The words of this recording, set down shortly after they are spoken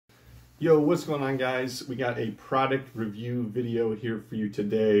Yo, what's going on, guys? We got a product review video here for you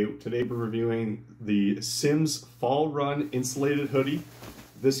today. Today we're reviewing the Simms Fall Run Insulated Hoodie.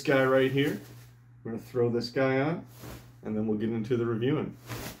 This guy right here. We're gonna throw this guy on and then we'll get into the reviewing.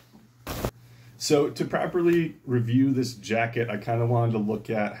 So to properly review this jacket, I kind of wanted to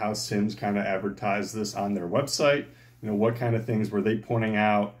look at how Simms kind of advertised this on their website. You know, what kind of things were they pointing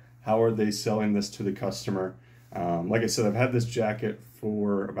out? How are they selling this to the customer? Like I said, I've had this jacket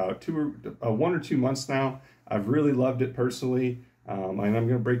for about 1 or 2 months now. I've really loved it personally, and I'm going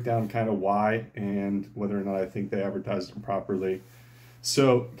to break down kind of why and whether or not I think they advertised it properly.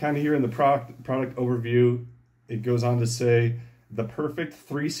 So kind of here in the product overview, it goes on to say, the perfect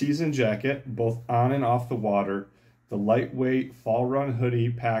 3-season jacket, both on and off the water. The lightweight Fall Run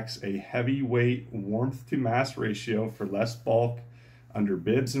hoodie packs a heavyweight warmth to mass ratio for less bulk under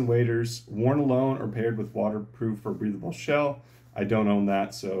bibs and waders, worn alone or paired with waterproof or breathable shell. I don't own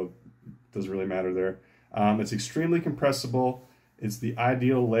that, so it doesn't really matter there. It's extremely compressible. It's the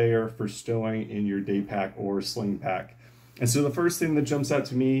ideal layer for stowing in your day pack or sling pack. And so the first thing that jumps out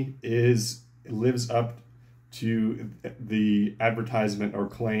to me is it lives up to the advertisement or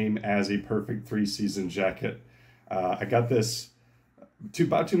claim as a perfect 3-season jacket. I got this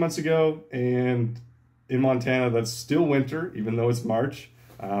about 2 months ago, and in Montana, that's still winter, even though it's March.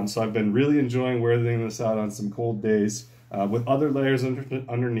 So I've been really enjoying wearing this out on some cold days. With other layers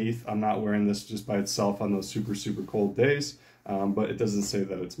underneath, I'm not wearing this just by itself on those super, super cold days. But it doesn't say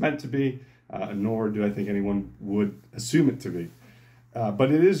that it's meant to be, nor do I think anyone would assume it to be. But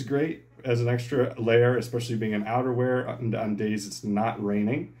it is great as an extra layer, especially being an outerwear on days it's not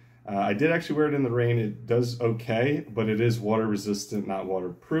raining. I did actually wear it in the rain. It does okay, but it is water resistant, not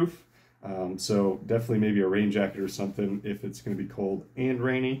waterproof. So definitely maybe a rain jacket or something if it's going to be cold and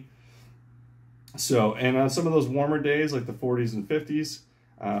rainy. So, and on some of those warmer days, like the 40s and 50s,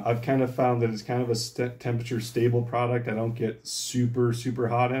 I've kind of found that it's kind of a temperature stable product. I don't get super, super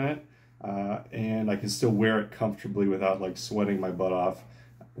hot in it. And I can still wear it comfortably without like sweating my butt off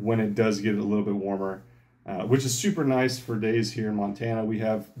when it does get a little bit warmer, which is super nice for days here in Montana. We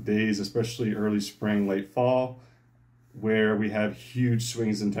have days, especially early spring, late fall, where we have huge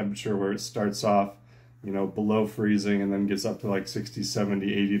swings in temperature where it starts off, you know, below freezing and then gets up to like 60,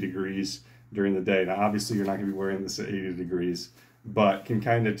 70, 80 degrees during the day. Now, obviously you're not gonna be wearing this at 80 degrees, but can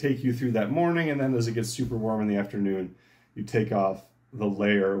kind of take you through that morning, and then as it gets super warm in the afternoon, you take off the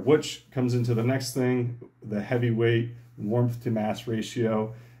layer, which comes into the next thing, the heavyweight warmth to mass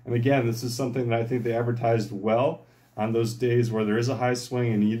ratio. And again, this is something that I think they advertised well on those days where there is a high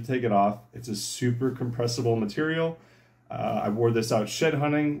swing and you need to take it off. It's a super compressible material. I wore this out shed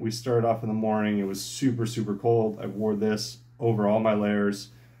hunting. We started off in the morning. It was super, super cold. I wore this over all my layers.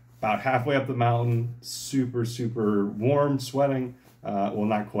 About halfway up the mountain, super, super warm, sweating. Well,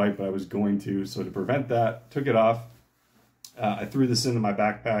 not quite, but I was going to. So to prevent that, took it off. I threw this into my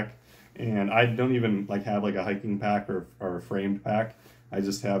backpack, and I don't even like have like a hiking pack or a framed pack. I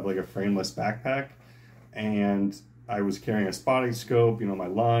just have like a frameless backpack, and I was carrying a spotting scope, you know, my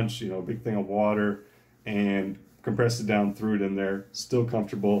lunch, you know, a big thing of water, and compressed it down, threw it in there, still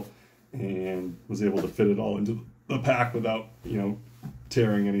comfortable, and was able to fit it all into the pack without, you know,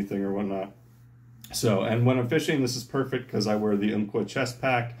 tearing anything or whatnot. So, and when I'm fishing, this is perfect because I wear the Umpqua chest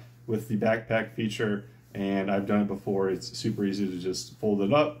pack with the backpack feature, and I've done it before. It's super easy to just fold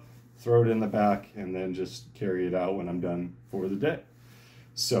it up, throw it in the back, and then just carry it out when I'm done for the day.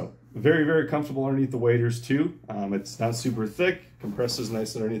 So very, very comfortable underneath the waders too. It's not super thick, compresses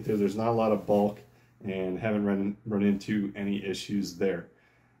nice underneath there. There's not a lot of bulk, and haven't run into any issues there.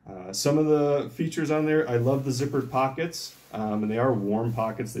 Some of the features on there, I love the zippered pockets, and they are warm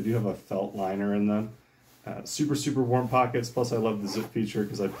pockets. They do have a felt liner in them. Super, super warm pockets. Plus I love the zip feature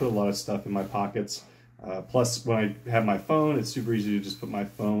because I put a lot of stuff in my pockets. Plus when I have my phone, it's super easy to just put my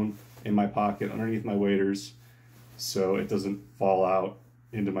phone in my pocket underneath my waders so it doesn't fall out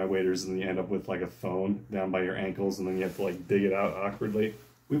into my waders and you end up with like a phone down by your ankles and then you have to like dig it out awkwardly.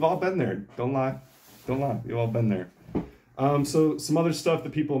 We've all been there. Don't lie. Don't lie. We've all been there. So some other stuff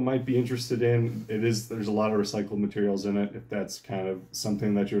that people might be interested in, there's a lot of recycled materials in it if that's kind of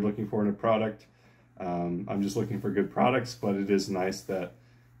something that you're looking for in a product. I'm just looking for good products, but it is nice that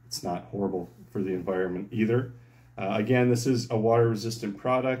it's not horrible for the environment either. Again, this is a water resistant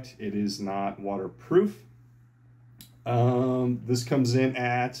product. It is not waterproof. This comes in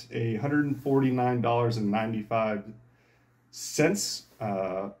at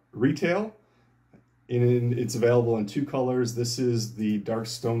 $149.95 retail. And it's available in 2 colors. This is the dark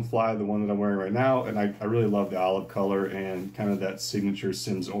stonefly, the one that I'm wearing right now, and I really love the olive color and kind of that signature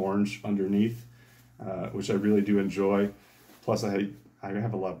Simms orange underneath, which I really do enjoy. Plus I I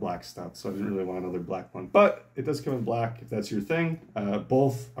have a lot of black stuff, so I didn't really want another black one. But it does come in black if that's your thing.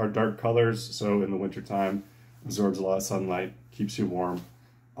 Both are dark colors, so in the wintertime, absorbs a lot of sunlight, keeps you warm,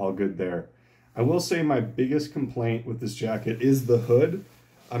 all good there. I will say my biggest complaint with this jacket is the hood.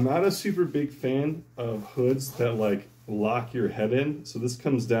 I'm not a super big fan of hoods that like lock your head in, so this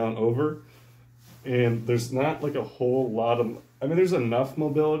comes down over, and there's not like a whole lot of, I mean, there's enough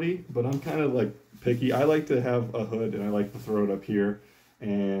mobility, but I'm kind of like picky. I like to have a hood and I like to throw it up here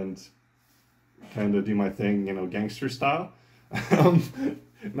and kind of do my thing, you know, gangster style.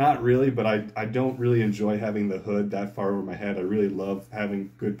 Not really, but I don't really enjoy having the hood that far over my head. I really love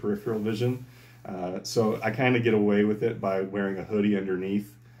having good peripheral vision. So I kind of get away with it by wearing a hoodie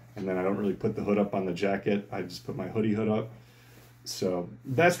underneath, and then I don't really put the hood up on the jacket. I just put my hoodie hood up. So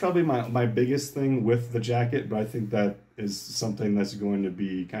that's probably my biggest thing with the jacket, but I think that is something that's going to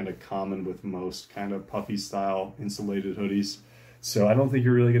be kind of common with most kind of puffy style insulated hoodies. So I don't think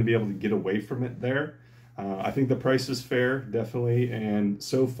you're really going to be able to get away from it there. I think the price is fair, definitely, and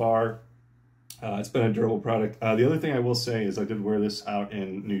so far it's been a durable product. The other thing I will say is I did wear this out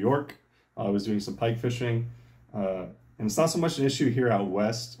in New York. I was doing some pike fishing, and it's not so much an issue here out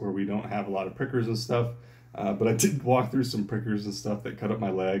west where we don't have a lot of prickers and stuff, but I did walk through some prickers and stuff that cut up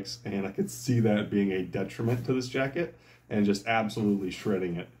my legs, and I could see that being a detriment to this jacket and just absolutely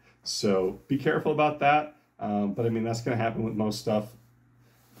shredding it. So be careful about that. But I mean, that's going to happen with most stuff,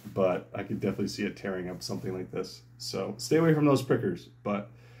 but I could definitely see it tearing up something like this. So stay away from those prickers. But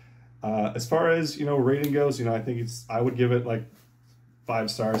as far as, you know, rating goes, you know, I would give it like 5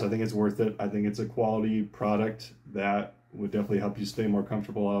 stars. I think it's worth it. I think it's a quality product that would definitely help you stay more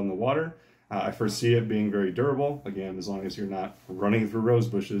comfortable out on the water. I foresee it being very durable, again, as long as you're not running through rose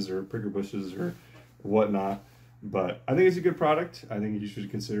bushes or pricker bushes or whatnot. But I think it's a good product. I think you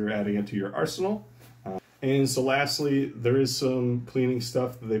should consider adding it to your arsenal. And so lastly, there is some cleaning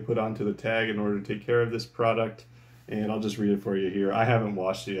stuff that they put onto the tag in order to take care of this product. And I'll just read it for you here. I haven't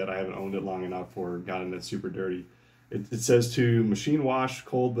washed it yet. I haven't owned it long enough or gotten it super dirty. It says to machine wash,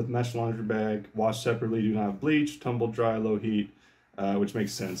 cold with mesh laundry bag, wash separately, do not bleach, tumble dry, low heat, which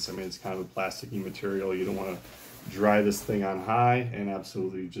makes sense. I mean, it's kind of a plasticky material. You don't want to dry this thing on high and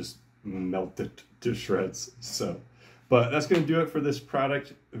absolutely just melt it to shreds. So, but that's going to do it for this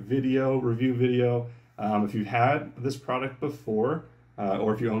product review video. If you've had this product before,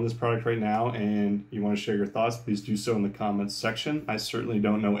 or if you own this product right now and you want to share your thoughts, please do so in the comments section. I certainly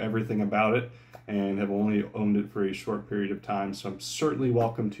don't know everything about it and have only owned it for a short period of time, so I'm certainly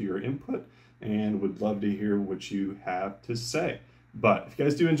welcome to your input and would love to hear what you have to say. But if you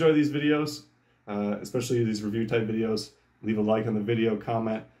guys do enjoy these videos, especially these review type videos, leave a like on the video,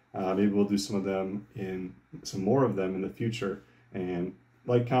 comment. Maybe we'll do some more of them in the future. And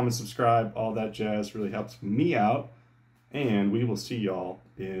like, comment, subscribe, all that jazz really helps me out. And we will see y'all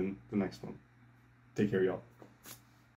in the next one. Take care, y'all.